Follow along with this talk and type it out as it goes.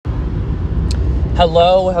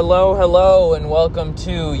Hello, and welcome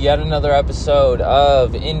to yet another episode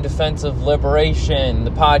of In Defense of Liberation,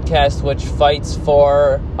 the podcast which fights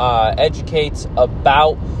for, educates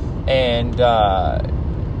about, and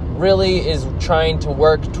really is trying to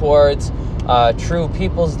work towards true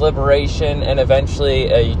people's liberation and eventually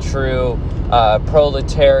a true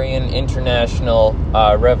proletarian international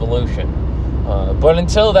revolution. But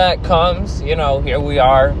until that comes, here we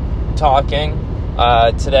are talking.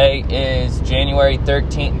 Today is January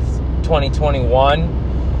 13th, 2021.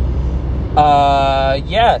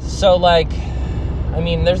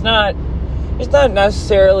 There's not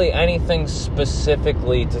necessarily anything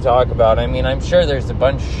specifically to talk about. I'm sure there's a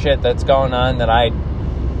bunch of shit that's going on that I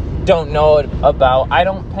don't know about.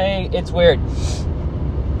 It's weird.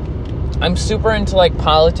 I'm super into,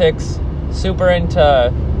 politics, super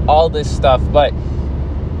into all this stuff, but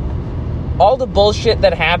all the bullshit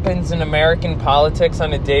that happens in American politics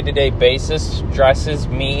on a day-to-day basis stresses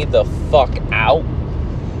me the fuck out.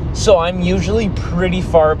 So I'm usually pretty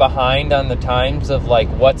far behind on the times of,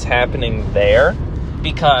 what's happening there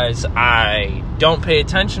because I don't pay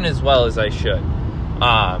attention as well as I should.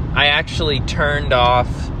 I actually turned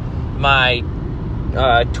off my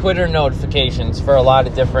Twitter notifications for a lot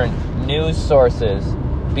of different news sources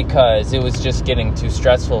because it was just getting too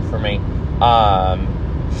stressful for me.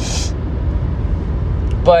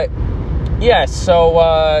 But, yeah,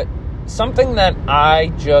 so something that I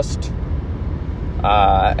just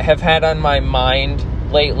have had on my mind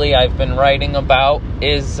lately, I've been writing about,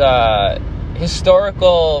 is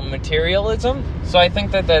historical materialism. So I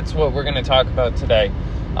think that that's what we're going to talk about today.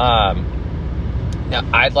 Now,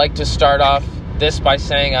 I'd like to start off this by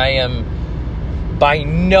saying I am by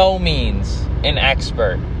no means an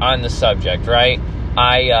expert on the subject, right?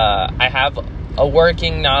 I have a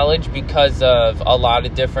working knowledge because of a lot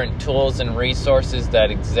of different tools and resources that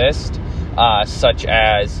exist, such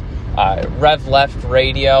as Rev Left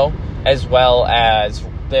Radio, as well as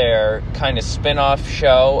their kind of spin-off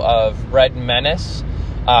show of Red Menace.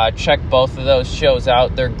 Check both of those shows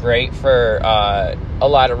out. They're great for a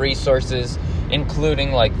lot of resources,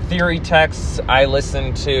 including theory texts. I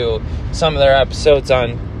listen to some of their episodes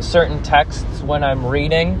on certain texts when I'm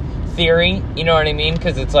reading theory, you know what I mean?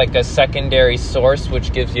 Because it's a secondary source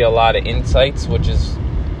which gives you a lot of insights, which is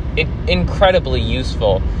incredibly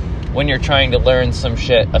useful when you're trying to learn some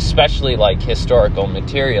shit, especially historical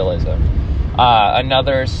materialism.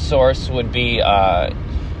 Another source would be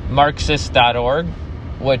Marxist.org,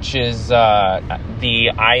 which is the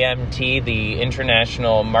IMT, the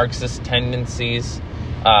International Marxist Tendencies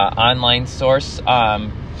online source.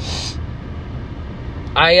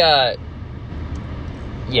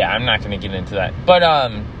 I'm not going to get into that. But,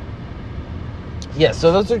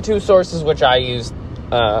 so those are two sources which I use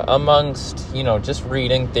amongst, just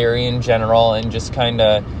reading theory in general and just kind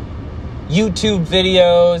of YouTube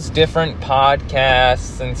videos, different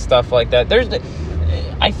podcasts and stuff like that.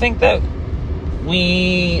 I think that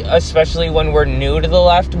we, especially when we're new to the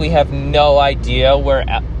left, we have no idea where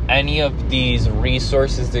any of these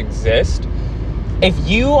resources exist. If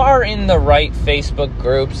you are in the right Facebook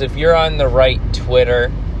groups, if you're on the right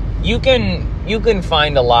Twitter, you can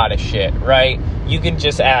find a lot of shit, right? You can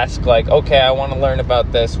just ask, okay, I want to learn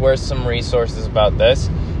about this. Where's some resources about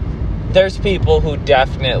this? There's people who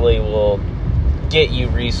definitely will get you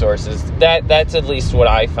resources. That's at least what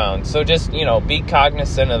I found. So just, be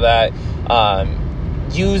cognizant of that.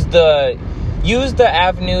 Use the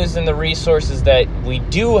avenues and the resources that we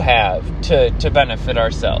do have to benefit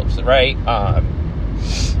ourselves, right?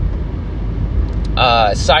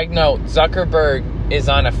 Side note, Zuckerberg is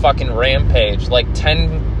on a fucking rampage.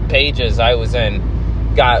 10 pages I was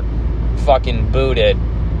in got fucking booted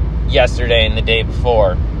yesterday and the day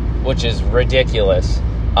before, which is ridiculous.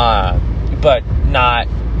 But not,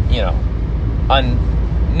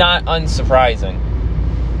 not unsurprising.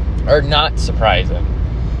 Or not surprising.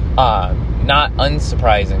 Not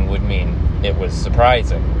unsurprising would mean it was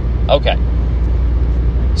surprising. Okay.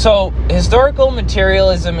 So, historical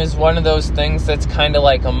materialism is one of those things that's kind of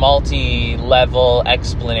like a multi-level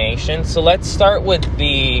explanation. So let's start with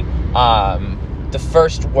the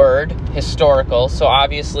first word, historical. So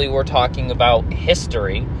obviously we're talking about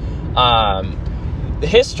history.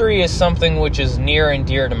 History is something which is near and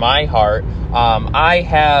dear to my heart. I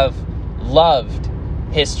have loved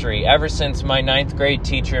history ever since my 9th grade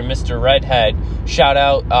teacher, Mr. Redhead. Shout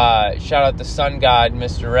out the sun god,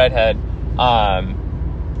 Mr. Redhead.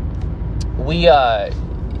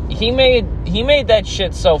 He made that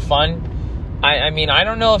shit so fun. I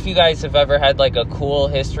don't know if you guys have ever had a cool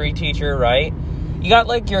history teacher, right? You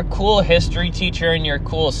got your cool history teacher and your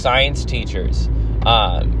cool science teachers.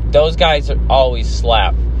 Those guys always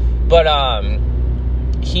slap. But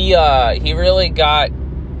he really got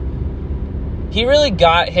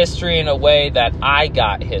history in a way that I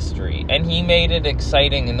got history, and he made it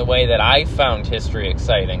exciting in the way that I found history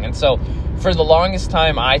exciting. And so for the longest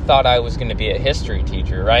time, I thought I was going to be a history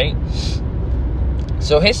teacher, right?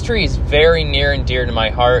 So history is very near and dear to my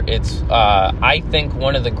heart. It's, I think,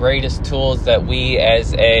 one of the greatest tools that we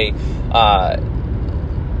as a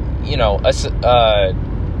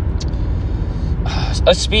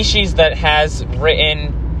species that has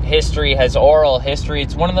written history, has oral history,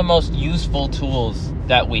 it's one of the most useful tools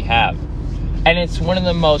that we have. And it's one of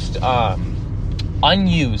the most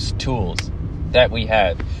unused tools that we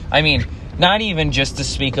have. I mean, not even just to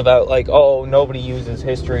speak about like, oh, nobody uses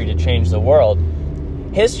history to change the world.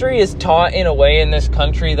 History is taught in a way in this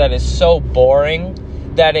country that is so boring,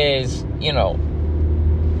 that is,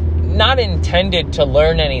 not intended to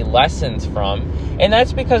learn any lessons from. And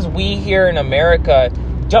that's because we here in America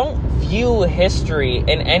don't view history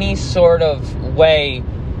in any sort of way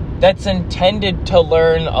that's intended to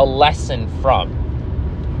learn a lesson from.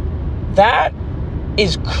 That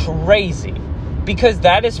is crazy, because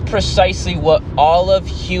that is precisely what all of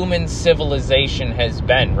human civilization has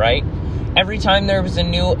been, right? Every time there was a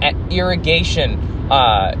new irrigation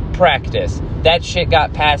practice, that shit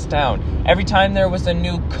got passed down. Every time there was a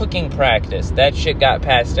new cooking practice, that shit got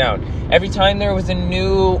passed down. Every time there was a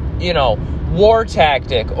new, war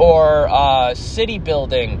tactic or city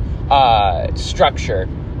building structure,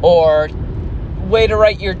 or way to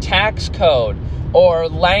write your tax code, or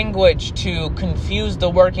language to confuse the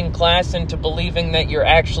working class into believing that you're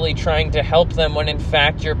actually trying to help them when in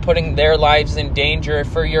fact you're putting their lives in danger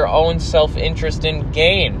for your own self-interest and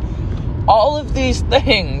gain. All of these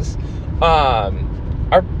things are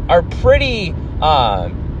pretty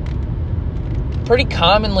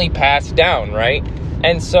commonly passed down, right?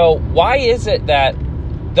 And so why is it that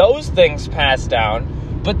those things pass down,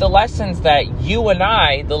 but the lessons that you and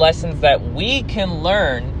I, the lessons that we can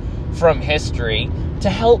learn from history to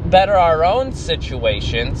help better our own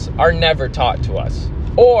situations, are never taught to us,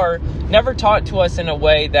 or never taught to us in a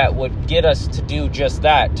way that would get us to do just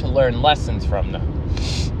that, to learn lessons from them?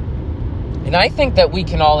 And I think that we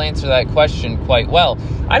can all answer that question quite well.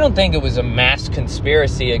 I don't think it was a mass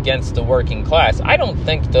conspiracy against the working class. I don't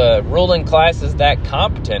think the ruling class is that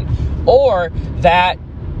competent or that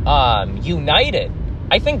united.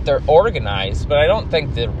 I think they're organized, but I don't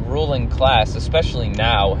think the ruling class, especially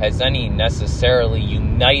now, has any necessarily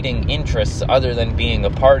uniting interests other than being a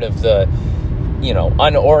part of the,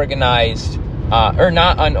 unorganized, or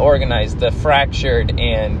not unorganized, the fractured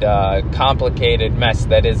and complicated mess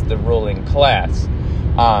that is the ruling class.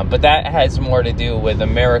 But that has more to do with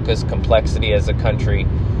America's complexity as a country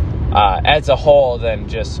as a whole than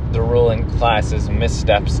just the ruling class's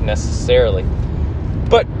missteps necessarily.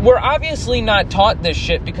 But we're obviously not taught this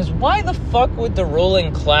shit, because why the fuck would the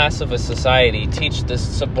ruling class of a society teach the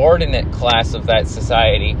subordinate class of that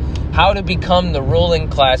society how to become the ruling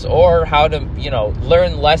class, or how to,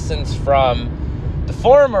 learn lessons from the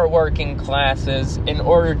former working classes in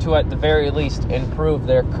order to, at the very least, improve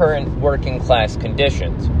their current working class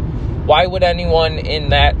conditions? Why would anyone in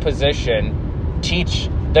that position teach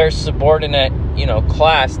their subordinate,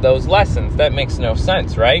 class those lessons? That makes no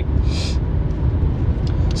sense, right?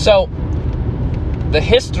 So, the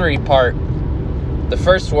history part, the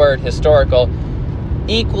first word, historical,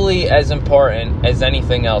 equally as important as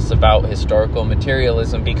anything else about historical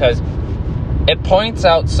materialism, because it points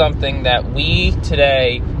out something that we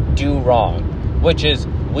today do wrong, which is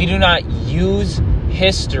we do not use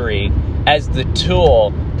history as the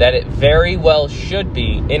tool that it very well should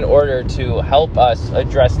be in order to help us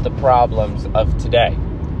address the problems of today.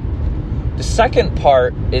 The second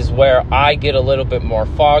part is where I get a little bit more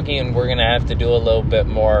foggy, and we're going to have to do a little bit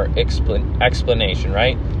more explanation,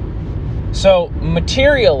 right? So,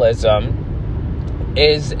 materialism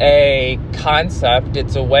is a concept,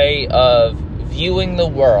 it's a way of viewing the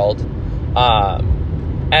world,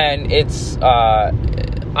 and its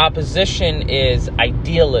opposition is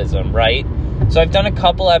idealism, right? So I've done a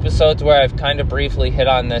couple episodes where I've kind of briefly hit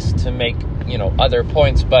on this to make, other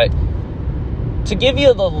points, but to give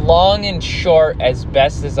you the long and short as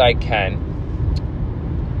best as I can,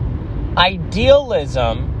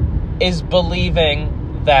 idealism is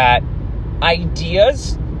believing that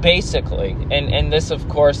ideas, basically, and this, of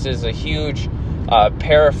course, is a huge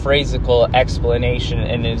paraphrasical explanation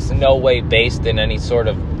and is in no way based in any sort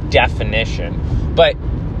of definition, but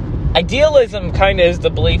idealism kind of is the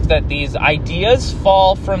belief that these ideas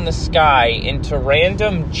fall from the sky into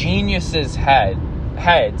random geniuses'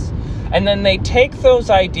 heads, And then they take those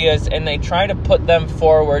ideas and they try to put them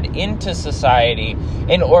forward into society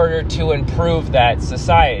in order to improve that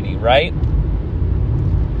society, right?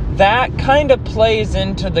 That kind of plays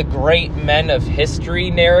into the great men of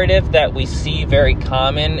history narrative that we see very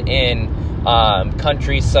common in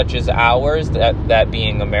countries such as ours, that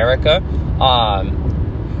being America.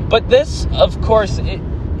 But this, of course, it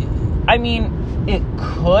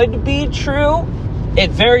could be true.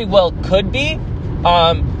 It very well could be.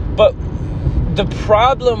 But the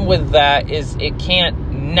problem with that is it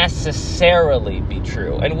can't necessarily be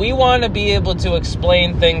true. And we want to be able to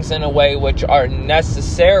explain things in a way which are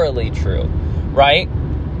necessarily true, right?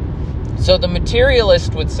 So the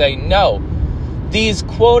materialist would say, no, these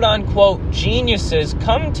quote-unquote geniuses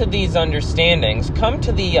come to these understandings, come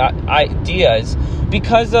to the ideas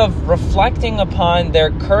because of reflecting upon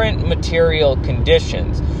their current material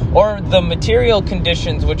conditions, or the material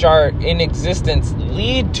conditions which are in existence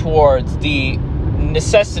lead towards the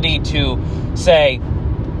necessity to, say,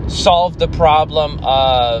 solve the problem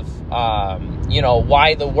of,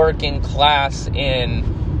 why the working class in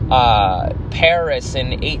Paris in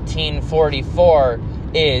 1844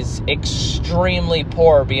 is extremely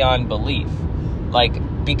poor beyond belief.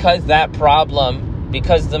 Because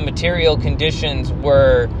the material conditions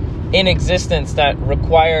were in existence that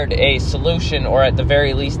required a solution, or at the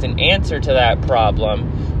very least an answer to that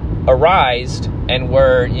problem, arised and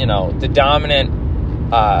were, the dominant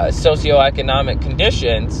socioeconomic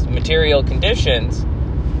conditions, material conditions,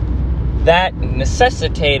 that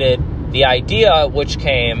necessitated the idea which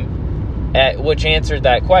answered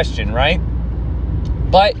that question, right?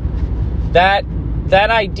 But that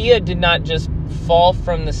idea did not just fall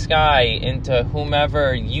from the sky into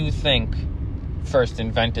whomever you think first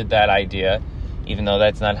invented that idea, even though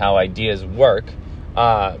that's not how ideas work.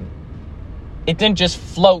 It didn't just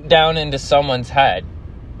float down into someone's head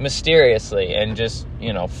mysteriously and just,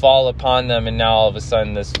 fall upon them, and now all of a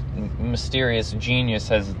sudden this mysterious genius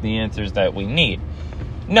has the answers that we need.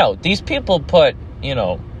 No, these people put,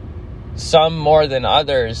 some more than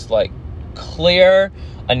others, clear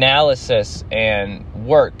analysis and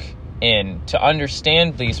work in to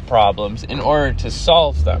understand these problems in order to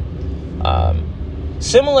solve them.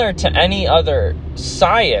 Similar to any other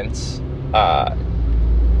science, I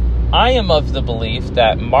am of the belief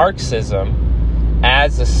that Marxism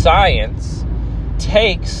as a science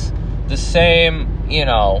takes the same,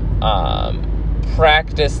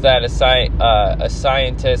 practice that a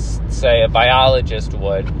scientist, say a biologist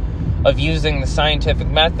would, of using the scientific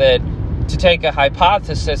method to take a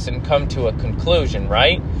hypothesis and come to a conclusion,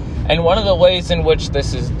 right? And one of the ways in which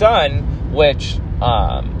this is done, which,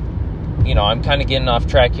 I'm kind of getting off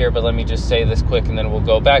track here, but let me just say this quick and then we'll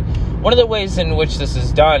go back. One of the ways in which this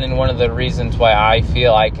is done, and one of the reasons why I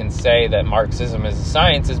feel I can say that Marxism is a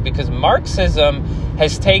science, is because Marxism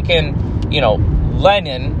has taken,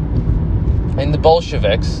 Lenin and the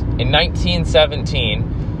Bolsheviks in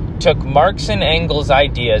 1917 took Marx and Engels'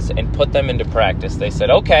 ideas and put them into practice. They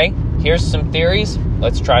said, okay, here's some theories,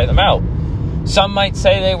 let's try them out. Some might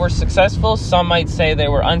say they were successful, some might say they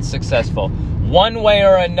were unsuccessful. One way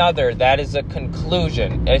or another, that is a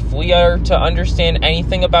conclusion. If we are to understand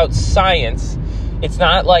anything about science, it's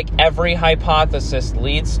not like every hypothesis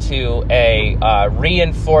leads to a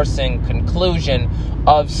reinforcing conclusion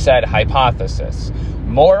of said hypothesis.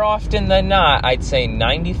 More often than not, I'd say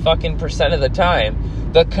 90% of the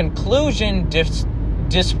time, the conclusion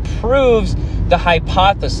disproves the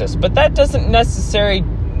hypothesis. But that doesn't necessarily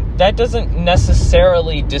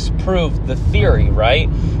disprove the theory, right?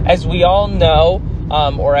 As we all know,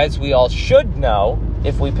 or as we all should know,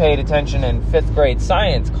 if we paid attention in 5th grade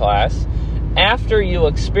science class, after you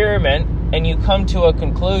experiment and you come to a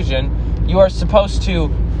conclusion, you are supposed to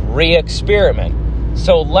re-experiment.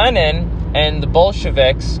 So Lenin and the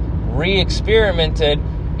Bolsheviks re-experimented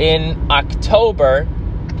in October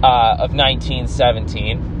of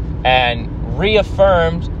 1917 and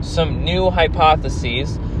reaffirmed some new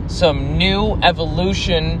hypotheses, some new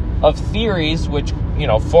evolution of theories, which,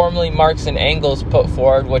 formerly Marx and Engels put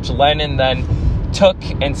forward, which Lenin then took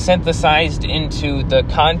and synthesized into the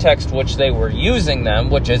context which they were using them,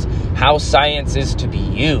 which is how science is to be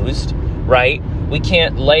used, right? We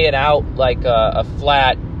can't lay it out like a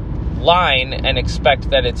flat line and expect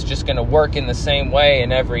that it's just going to work in the same way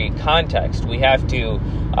in every context. We have to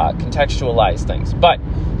contextualize things. But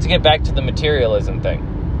to get back to the materialism thing.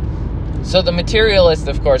 So the materialist,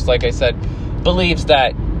 of course, like I said, believes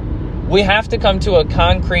that we have to come to a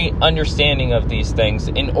concrete understanding of these things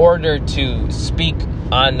in order to speak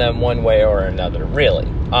on them one way or another, really.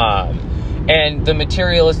 And the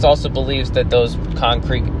materialist also believes that those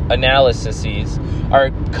concrete analyses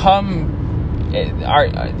are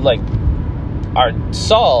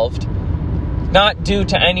solved not due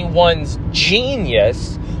to anyone's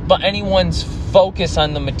genius, but anyone's focus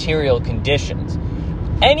on the material conditions.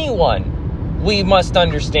 Anyone, we must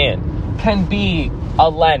understand, can be a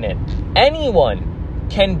Lenin. Anyone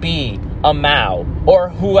can be a Mao, or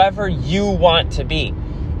whoever you want to be.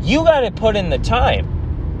 You got to put in the time.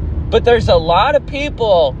 But there's a lot of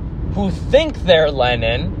people who think they're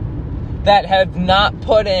Lenin that have not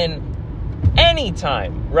put in any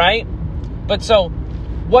time, right? But so,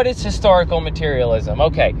 what is historical materialism?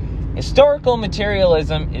 Okay, historical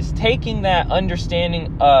materialism is taking that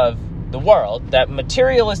understanding of the world, that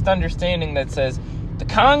materialist understanding that says the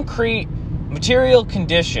concrete material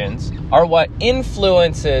conditions are what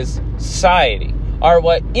influences society, are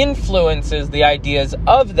what influences the ideas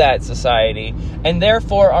of that society, and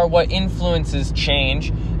therefore are what influences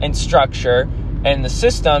change and structure and the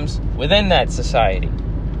systems within that society.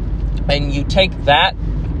 And you take that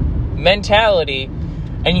mentality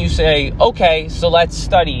and you say, okay, so let's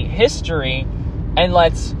study history and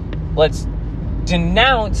let's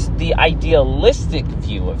denounce the idealistic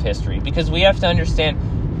view of history, because we have to understand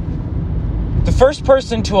the first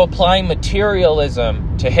person to apply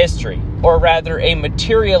materialism to history, or rather a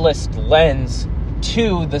materialist lens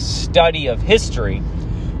to the study of history,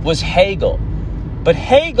 was Hegel. But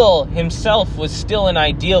Hegel himself was still an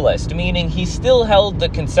idealist, meaning he still held the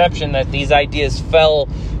conception that these ideas fell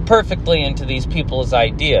perfectly into these people's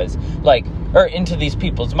ideas, or into these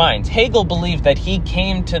people's minds. Hegel believed that he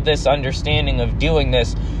came to this understanding of doing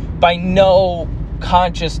this by no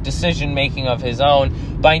conscious decision-making of his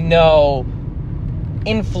own, by no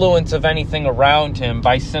influence of anything around him,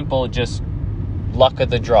 by simple just luck of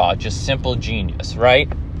the draw, just simple genius,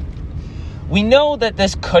 right? We know that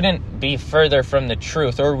this couldn't be further from the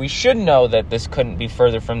truth, or we should know that this couldn't be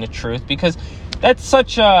further from the truth, because that's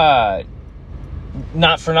such a,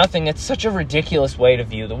 not for nothing, it's such a ridiculous way to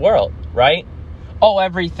view the world, right? Oh,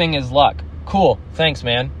 everything is luck. Cool, thanks,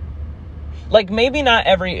 man. Maybe not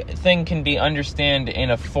everything can be understood in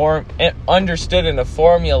a formula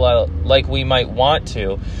like we might want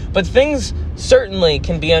to, but things certainly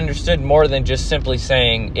can be understood more than just simply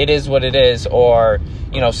saying it is what it is, or,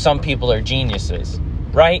 some people are geniuses,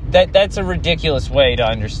 right? That's a ridiculous way to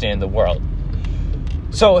understand the world.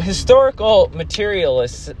 So historical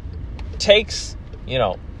materialists takes,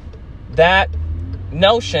 that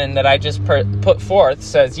notion that I just put forth,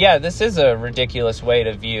 says, yeah, this is a ridiculous way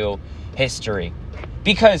to view history.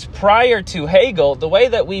 Because prior to Hegel, the way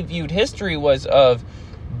that we viewed history was of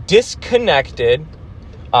disconnected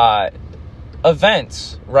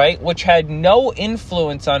events, right? Which had no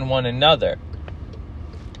influence on one another.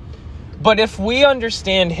 But if we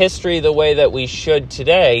understand history the way that we should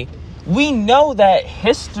today, we know that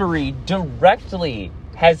history directly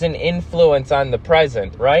has an influence on the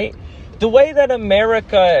present, right? The way that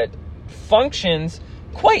America functions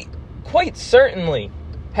quite certainly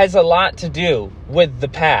has a lot to do with the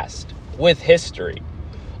past, with history.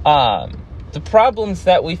 The problems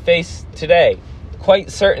that we face today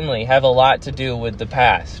quite certainly have a lot to do with the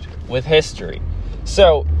past, with history.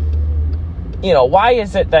 So, why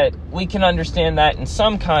is it that we can understand that in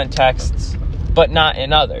some contexts, but not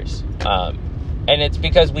in others? And it's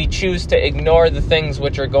because we choose to ignore the things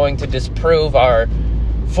which are going to disprove our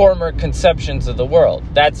former conceptions of the world.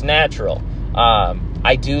 That's natural.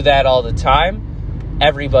 I do that all the time.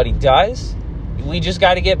 Everybody does. We just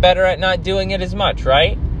got to get better at not doing it as much,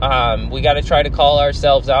 right? We got to try to call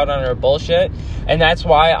ourselves out on our bullshit. And that's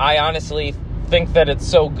why I honestly think that it's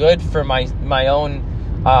so good for my own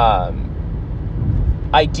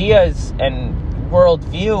ideas and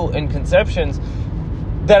worldview and conceptions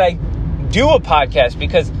that I do a podcast,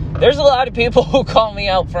 because there's a lot of people who call me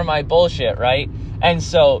out for my bullshit, right? And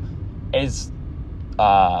so, as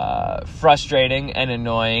frustrating and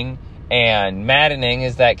annoying and maddening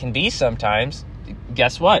as that can be sometimes,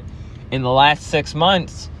 guess what? In the last 6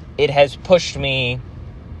 months, it has pushed me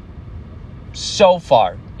so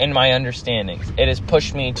far in my understandings. It has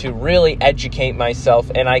pushed me to really educate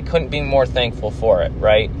myself, and I couldn't be more thankful for it,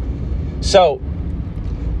 right? So,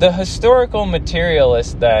 the historical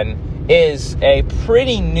materialist, then, is a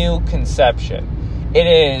pretty new conception. It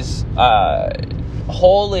is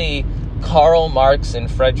wholly Karl Marx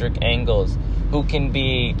and Friedrich Engels, who can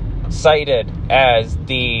be cited as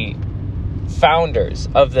the founders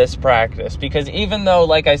of this practice, because even though,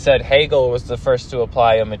 like I said, Hegel was the first to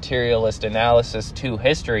apply a materialist analysis to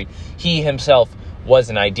history, he himself was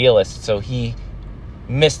an idealist, so he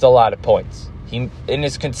missed a lot of points. In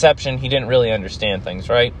his conception, he didn't really understand things,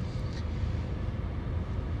 right?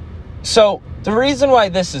 So the reason why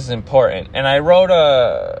this is important, and I wrote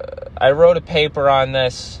a paper on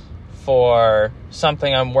this for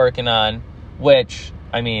something I'm working on, which,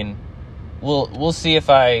 I mean, we'll see if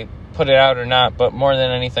I put it out or not, but more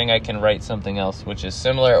than anything, I can write something else which is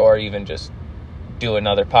similar, or even just do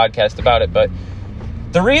another podcast about it. But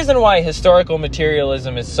the reason why historical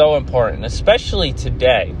materialism is so important, especially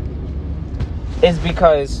today, is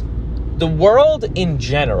because the world in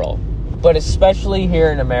general, but especially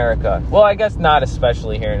here in America, well, I guess not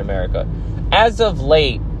especially here in America, as of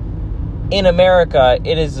late, in America,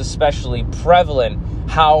 it is especially prevalent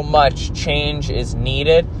how much change is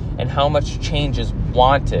needed and how much change is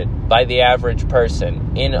wanted by the average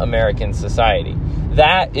person in American society.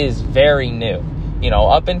 That is very new. You know,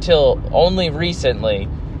 up until only recently,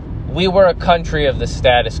 we were a country of the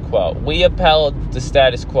status quo. We upheld the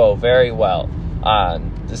status quo very well.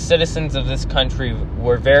 The citizens of this country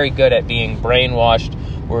were very good at being brainwashed.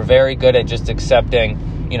 We're very good at just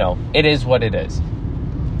accepting, you know, it is what it is.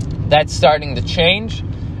 That's starting to change.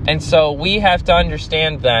 And so we have to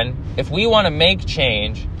understand then, if we want to make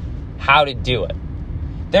change, how to do it.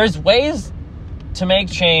 There's ways to make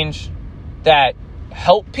change that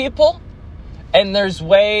help people, and there's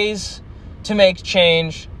ways to make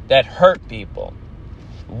change that hurt people.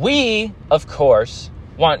 We, of course,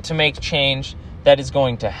 want to make change that is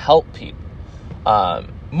going to help people.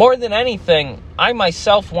 More than anything, I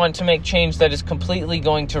myself want to make change that is completely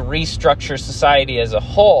going to restructure society as a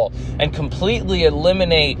whole and completely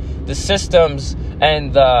eliminate the systems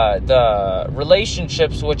and the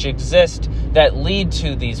relationships which exist that lead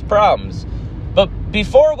to these problems. But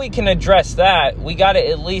before we can address that, we got to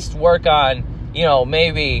at least work on, you know,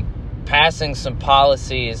 maybe passing some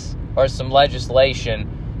policies or some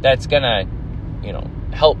legislation that's going to, you know,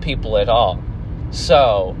 help people at all.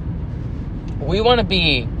 So we want to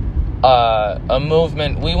be a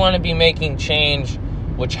movement. We want to be making change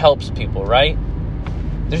which helps people, right?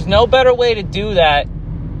 There's no better way to do that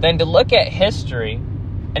than to look at history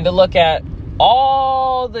and to look at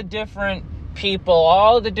all the different people,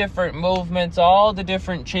 all the different movements, all the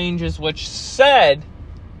different changes which said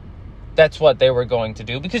that's what they were going to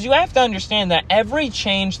do. Because you have to understand that every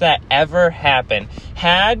change that ever happened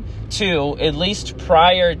had to, at least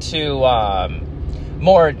prior to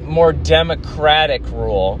more democratic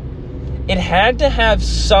rule, it had to have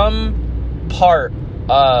some part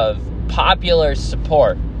of popular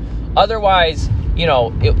support. Otherwise, you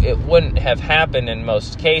know, it wouldn't have happened in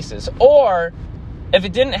most cases. Or if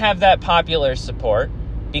it didn't have that popular support,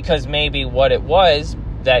 because maybe what it was,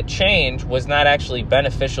 that change was not actually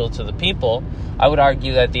beneficial to the people, I would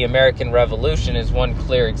argue that the American Revolution is one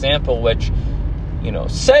clear example which, you know,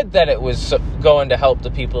 said that it was going to help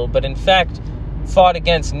the people, but in fact fought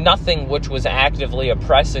against nothing which was actively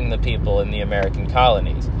oppressing the people in the American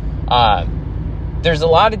colonies. There's a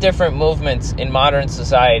lot of different movements in modern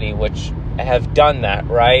society which have done that,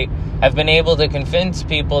 right? Have been able to convince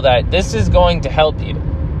people that this is going to help you.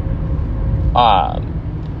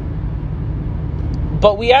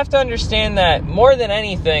 But we have to understand that more than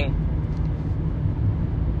anything,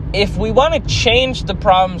 if we want to change the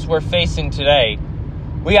problems we're facing today,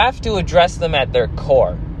 we have to address them at their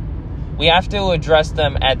core. We have to address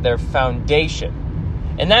them at their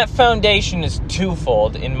foundation. And that foundation is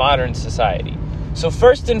twofold in modern society. So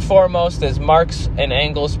first and foremost, as Marx and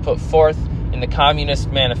Engels put forth in the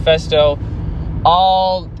Communist Manifesto,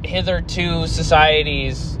 all hitherto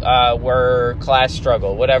societies were class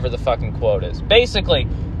struggle, whatever the fucking quote is. Basically,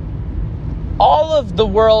 all of the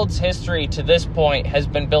world's history to this point has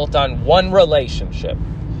been built on one relationship,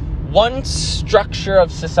 one structure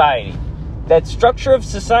of society. That structure of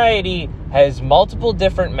society has multiple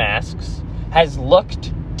different masks, has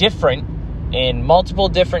looked different in multiple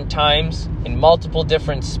different times, in multiple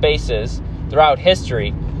different spaces throughout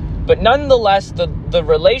history. But nonetheless, the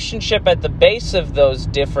relationship at the base of those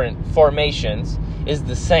different formations is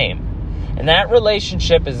the same. And that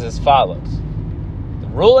relationship is as follows. The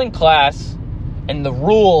ruling class and the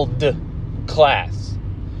ruled class.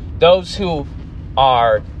 Those who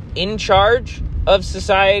are in charge of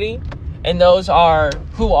society and those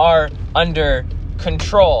who are under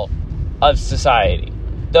control of society.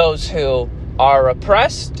 Those who are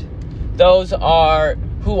oppressed, those who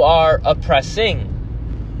are oppressing,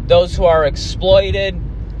 those who are exploited,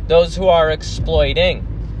 those who are exploiting.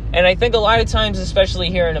 And I think a lot of times,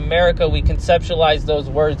 especially here in America, we conceptualize those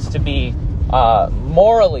words to be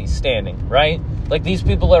morally standing, right? Like these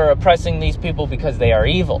people are oppressing these people because they are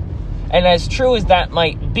evil. And as true as that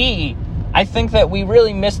might be, I think that we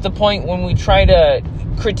really miss the point when we try to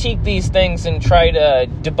critique these things and try to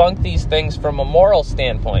debunk these things from a moral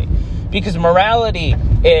standpoint. Because morality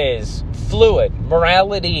is fluid.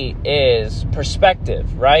 Morality is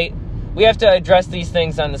perspective, right? We have to address these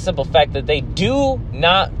things on the simple fact that they do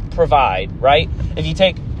not provide, right? If you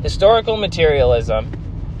take historical materialism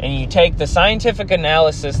and you take the scientific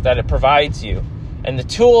analysis that it provides you and the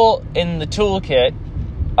tool in the toolkit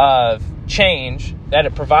of change that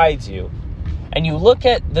it provides you, and you look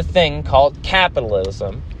at the thing called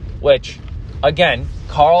capitalism, which, again,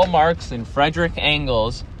 Karl Marx and Frederick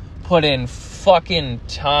Engels put in fucking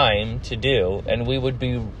time to do, and we would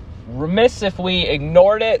be remiss if we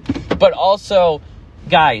ignored it. But also,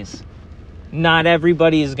 guys, not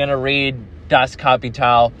everybody is going to read Das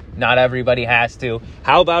Kapital. Not everybody has to.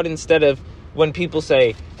 How about instead of when people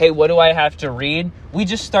say, hey, what do I have to read? We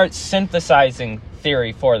just start synthesizing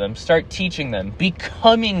theory for them. Start teaching them.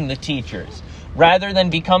 Becoming the teachers. Rather than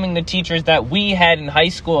becoming the teachers that we had in high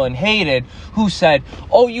school and hated, who said,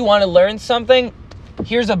 oh, you want to learn something?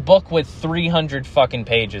 Here's a book with 300 fucking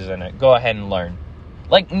pages in it. Go ahead and learn.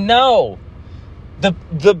 Like, no.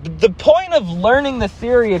 The point of learning the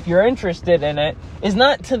theory, if you're interested in it, is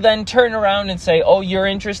not to then turn around and say, oh, you're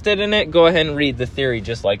interested in it? Go ahead and read the theory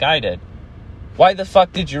just like I did. Why the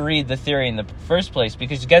fuck did you read the theory in the first place?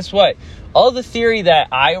 Because guess what? All the theory that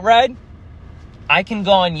I read, I can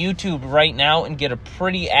go on YouTube right now and get a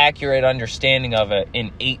pretty accurate understanding of it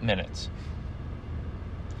in 8 minutes.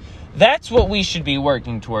 That's what we should be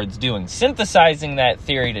working towards doing. Synthesizing that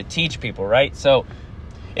theory to teach people, right? So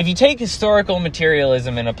if you take historical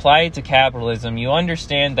materialism and apply it to capitalism, you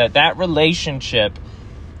understand that relationship,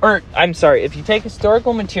 if you take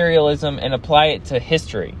historical materialism and apply it to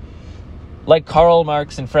history, like Karl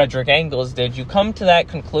Marx and Frederick Engels did, you come to that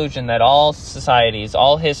conclusion that all societies,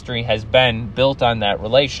 all history has been built on that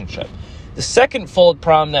relationship. The second fold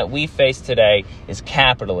problem that we face today is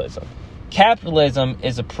capitalism. Capitalism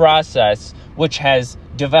is a process which has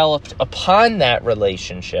developed upon that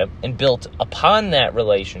relationship and built upon that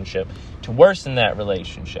relationship to worsen that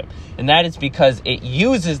relationship. And that is because it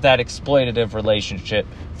uses that exploitative relationship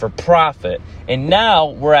for profit. And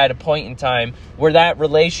now we're at a point in time where that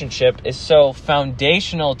relationship is so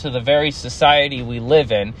foundational to the very society we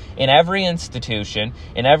live in every institution,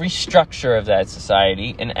 in every structure of that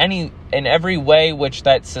society, in every way which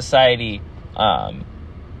that society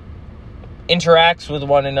interacts with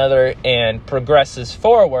one another and progresses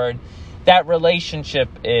forward, that relationship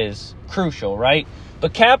is crucial, right?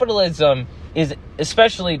 But capitalism is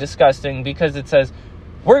especially disgusting because it says,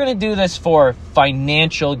 we're going to do this for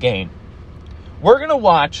financial gain. We're going to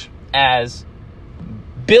watch as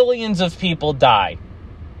billions of people die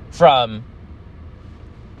from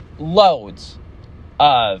loads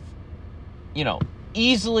of,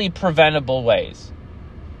 easily preventable ways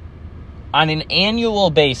on an annual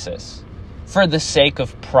basis for the sake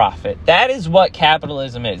of profit. That is what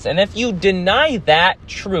capitalism is. And if you deny that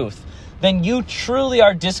truth, then you truly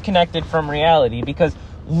are disconnected from reality, because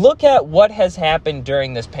look at what has happened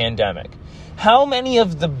during this pandemic. How many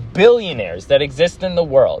of the billionaires that exist in the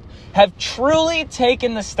world have truly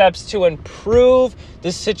taken the steps to improve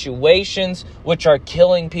the situations which are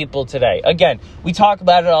killing people today? Again, we talk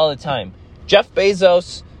about it all the time. Jeff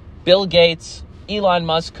Bezos, Bill Gates, Elon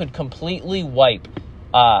Musk could completely wipe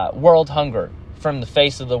world hunger from the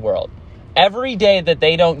face of the world. Every day that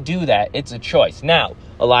they don't do that, it's a choice. Now,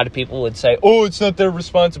 a lot of people would say, oh, it's not their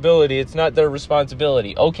responsibility. It's not their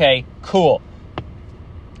responsibility. Okay, cool.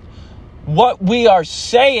 What we are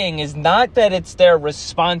saying is not that it's their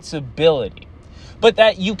responsibility, but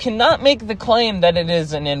that you cannot make the claim that it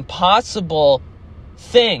is an impossible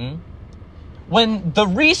thing when the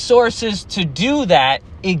resources to do that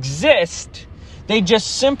exist. They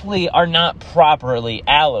just simply are not properly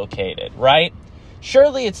allocated, right?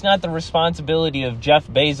 Surely it's not the responsibility of Jeff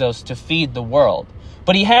Bezos to feed the world,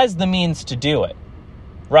 but he has the means to do it,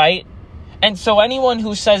 right? And so anyone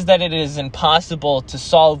who says that it is impossible to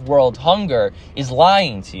solve world hunger is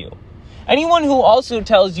lying to you. Anyone who also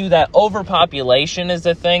tells you that overpopulation is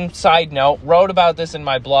a thing, side note, wrote about this in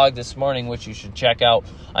my blog this morning, which you should check out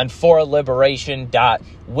on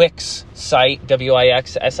foraliberation.wix site,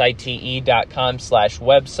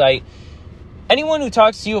 wixsite.com/website. Anyone who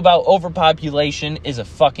talks to you about overpopulation is a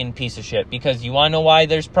fucking piece of shit, because you want to know why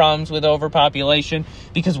there's problems with overpopulation?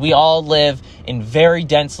 Because we all live in very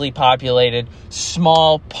densely populated,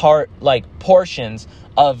 small portions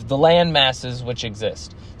of the land masses which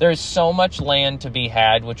exist. There is so much land to be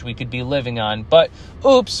had which we could be living on, but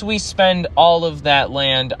oops, we spend all of that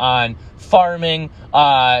land on farming,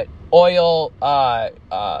 oil, I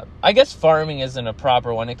guess farming isn't a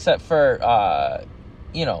proper one, except for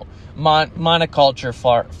monoculture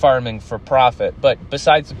farming for profit. But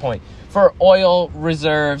besides the point, for oil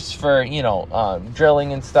reserves, for,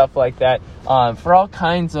 drilling and stuff like that, for all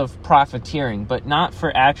kinds of profiteering, but not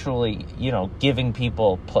for actually, giving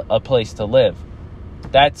people a place to live.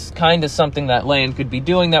 That's kind of something that land could be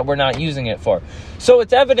doing that we're not using it for. So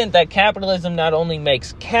it's evident that capitalism not only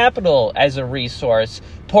makes capital as a resource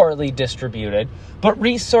poorly distributed, but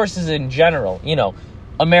resources in general.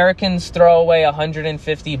 Americans throw away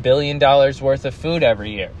 $150 billion worth of food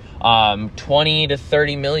every year. 20 to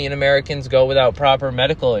 30 million Americans go without proper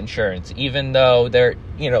medical insurance, even though they're,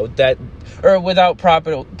 or without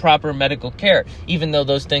proper medical care, even though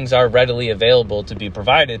those things are readily available to be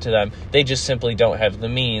provided to them. They just simply don't have the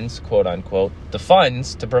means, quote unquote, the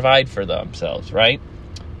funds to provide for themselves, right?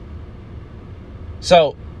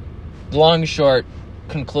 So, long, short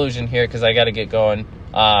conclusion here, because I got to get going.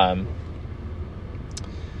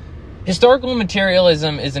 Historical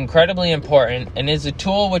materialism is incredibly important and is a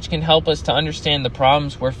tool which can help us to understand the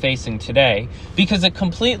problems we're facing today, because it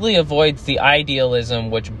completely avoids the idealism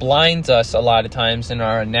which blinds us a lot of times in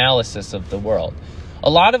our analysis of the world. A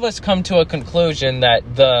lot of us come to a conclusion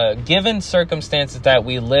that the given circumstances that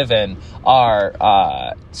we live in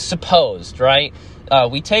are supposed, right?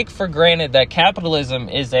 We take for granted that capitalism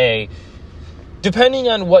is depending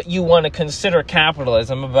on what you want to consider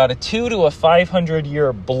capitalism, about a 200 to a 500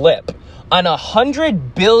 year blip on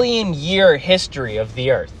 100 billion year history of the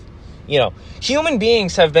earth. Human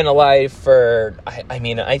beings have been alive for,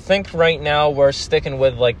 I think right now we're sticking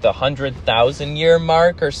with like the 100,000 year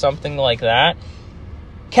mark or something like that.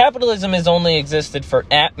 Capitalism has only existed for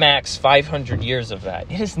at max 500 years of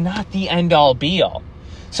that. It is not the end all be all.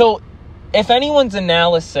 So if anyone's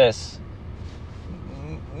analysis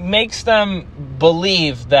makes them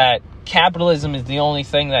believe that capitalism is the only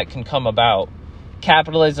thing that can come about,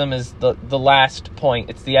 capitalism is the last point,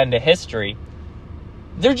 it's the end of history,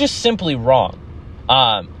 they're just simply wrong.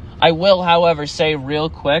 I will, however, say real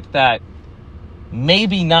quick that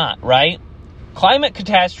maybe not, right? Climate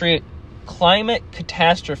catastrophe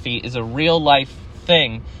is a real life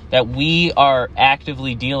thing that we are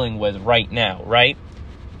actively dealing with right now, right?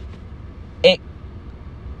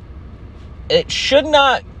 It should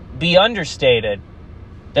not be understated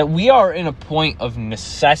that we are in a point of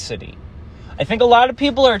necessity. I think a lot of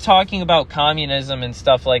people are talking about communism and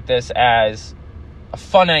stuff like this as a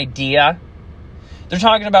fun idea. They're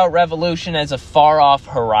talking about revolution as a far-off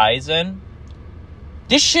horizon.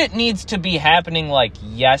 This shit needs to be happening like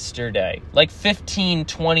yesterday, like 15,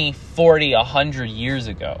 20, 40, 100 years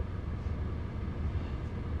ago.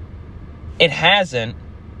 It hasn't,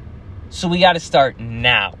 so we got to start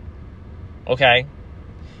now. Okay?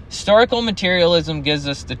 Historical materialism gives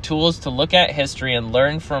us the tools to look at history and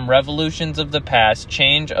learn from revolutions of the past,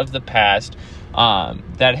 change of the past,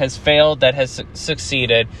 that has failed, that has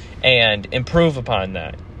succeeded, and improve upon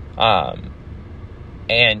that.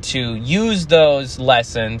 And to use those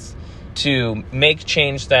lessons to make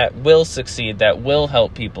change that will succeed, that will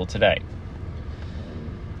help people today.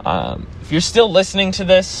 If you're still listening to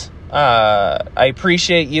this, I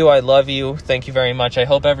appreciate you. I love you. Thank you very much. I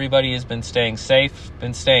hope everybody has been staying safe,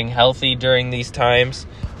 been staying healthy during these times.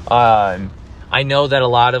 I know that a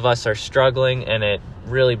lot of us are struggling, and it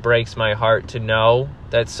really breaks my heart to know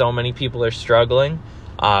that so many people are struggling.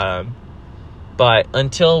 But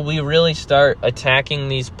until we really start attacking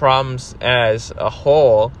these problems as a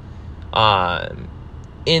whole,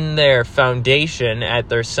 in their foundation, at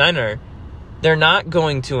their center, they're not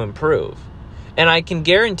going to improve. And I can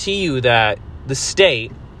guarantee you that the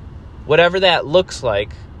state, whatever that looks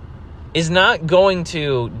like, is not going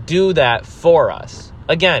to do that for us.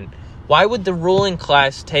 Again, why would the ruling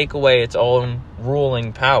class take away its own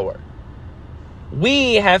ruling power?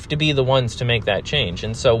 We have to be the ones to make that change.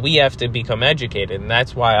 And so we have to become educated. And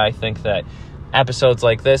that's why I think that episodes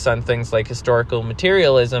like this on things like historical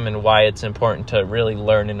materialism and why it's important to really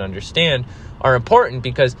learn and understand are important,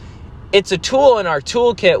 because it's a tool in our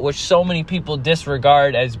toolkit which so many people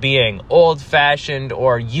disregard as being old-fashioned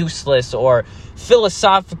or useless or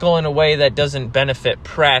philosophical in a way that doesn't benefit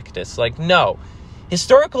practice. Like, no.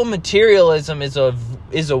 Historical materialism is a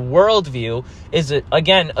worldview,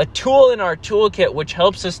 again, a tool in our toolkit which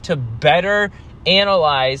helps us to better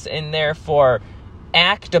analyze and therefore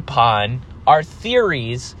act upon our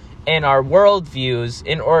theories and our worldviews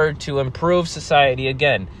in order to improve society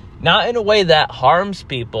again. Not in a way that harms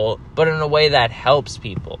people, but in a way that helps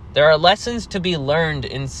people. There are lessons to be learned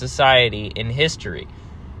in society, in history.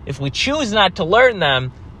 If we choose not to learn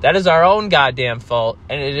them, that is our own goddamn fault,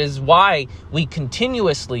 and it is why we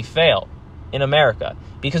continuously fail in America.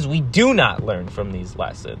 because we do not learn from these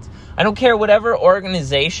lessons. I don't care whatever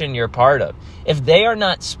organization you're part of. If they are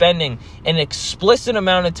not spending an explicit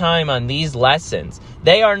amount of time on these lessons,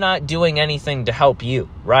 they are not doing anything to help you,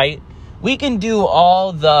 right? We can do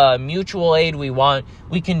all the mutual aid we want.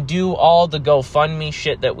 We can do all the GoFundMe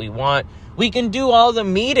shit that we want. We can do all the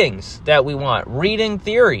meetings that we want, reading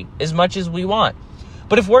theory as much as we want.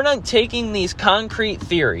 But if we're not taking these concrete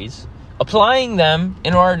theories, applying them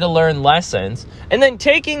in order to learn lessons, and then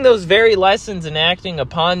taking those very lessons and acting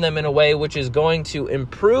upon them in a way which is going to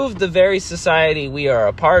improve the very society we are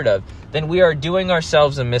a part of, then we are doing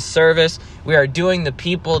ourselves a misservice. We are doing the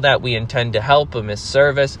people that we intend to help a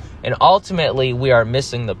misservice, and ultimately we are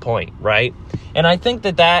missing the point, right? And I think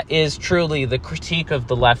that that is truly the critique of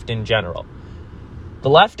the left in general. The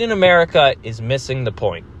left in America is missing the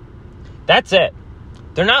point. That's it.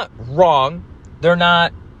 They're not wrong. They're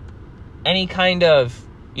not any kind of,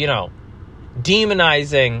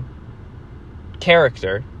 demonizing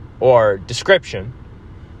character or description.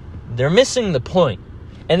 They're missing the point.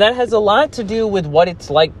 And that has a lot to do with what it's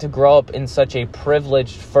like to grow up in such a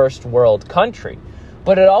privileged first world country.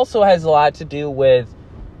 But it also has a lot to do with,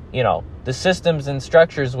 the systems and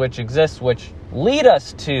structures which exist, which lead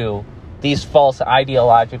us to these false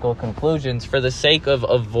ideological conclusions for the sake of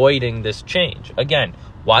avoiding this change. Again,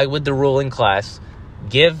 why would the ruling class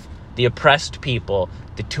give the oppressed people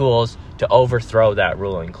the tools to overthrow that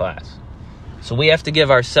ruling class? So we have to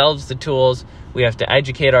give ourselves the tools. We have to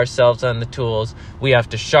educate ourselves on the tools. We have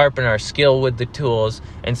to sharpen our skill with the tools.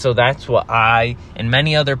 And so that's what I and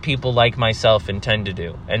many other people like myself intend to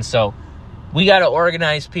do. And so we got to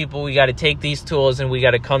organize people. We got to take these tools and we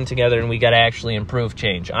got to come together and we got to actually improve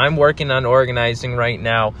change. I'm working on organizing right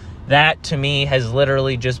now. That, to me, has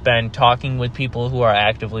literally just been talking with people who are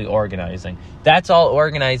actively organizing. That's all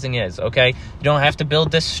organizing is, okay? You don't have to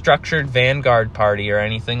build this structured vanguard party or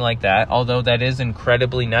anything like that, although that is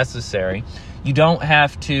incredibly necessary. You don't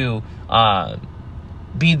have to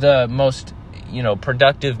be the most,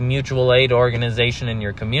 productive mutual aid organization in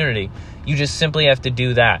your community. You just simply have to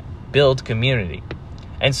do that, build community.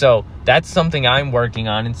 And so that's something I'm working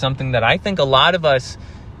on and something that I think a lot of us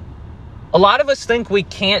think we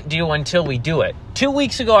can't do until we do it. 2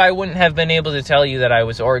 weeks ago, I wouldn't have been able to tell you that I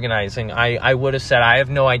was organizing. I would have said, I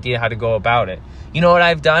have no idea how to go about it. You know what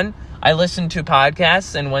I've done? I listen to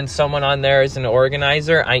podcasts, and when someone on there is an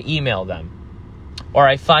organizer, I email them. Or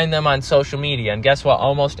I find them on social media. And guess what?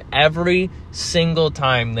 Almost every single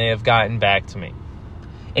time they have gotten back to me.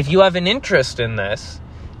 If you have an interest in this,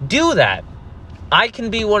 do that. I can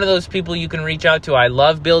be one of those people you can reach out to. I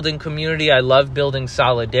love building community. I love building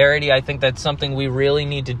solidarity. I think that's something we really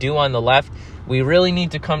need to do on the left. We really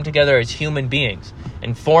need to come together as human beings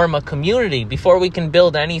and form a community before we can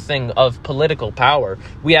build anything of political power.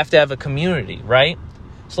 We have to have a community, right?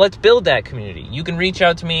 So let's build that community. You can reach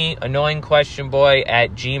out to me,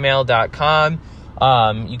 annoyingquestionboy@gmail.com.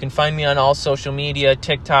 You can find me on all social media,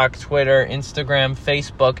 TikTok, Twitter, Instagram,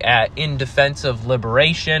 Facebook at In Defense of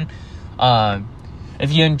Liberation.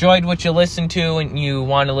 If you enjoyed what you listened to and you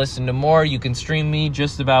want to listen to more, you can stream me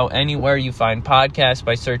just about anywhere you find podcasts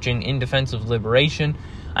by searching In Defense of Liberation.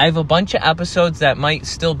 I have a bunch of episodes that might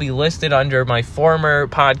still be listed under my former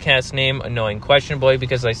podcast name, Annoying Question Boy,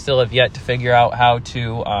 because I still have yet to figure out how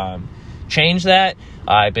to change that.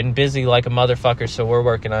 I've been busy like a motherfucker, so we're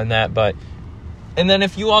working on that. And then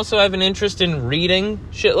if you also have an interest in reading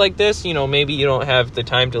shit like this, maybe you don't have the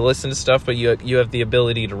time to listen to stuff, but you have the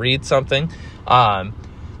ability to read something,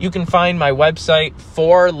 you can find my website,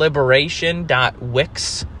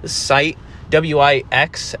 forliberation.wix site,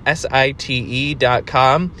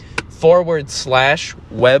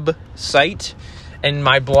 wixsite.com/website. And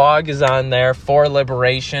my blog is on there, For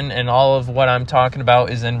Liberation, and all of what I'm talking about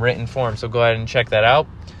is in written form. So go ahead and check that out.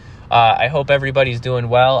 I hope everybody's doing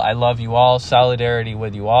well. I love you all. Solidarity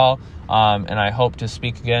with you all. And I hope to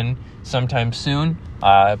speak again sometime soon.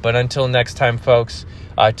 But until next time, folks,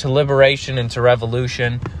 to liberation and to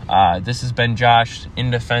revolution. This has been Josh,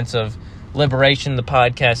 In Defense of Liberation, the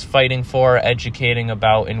podcast fighting for, educating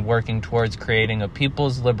about, and working towards creating a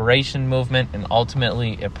people's liberation movement and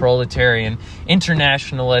ultimately a proletarian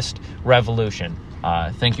internationalist revolution.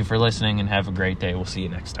 Thank you for listening and have a great day. We'll see you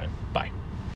next time. Bye.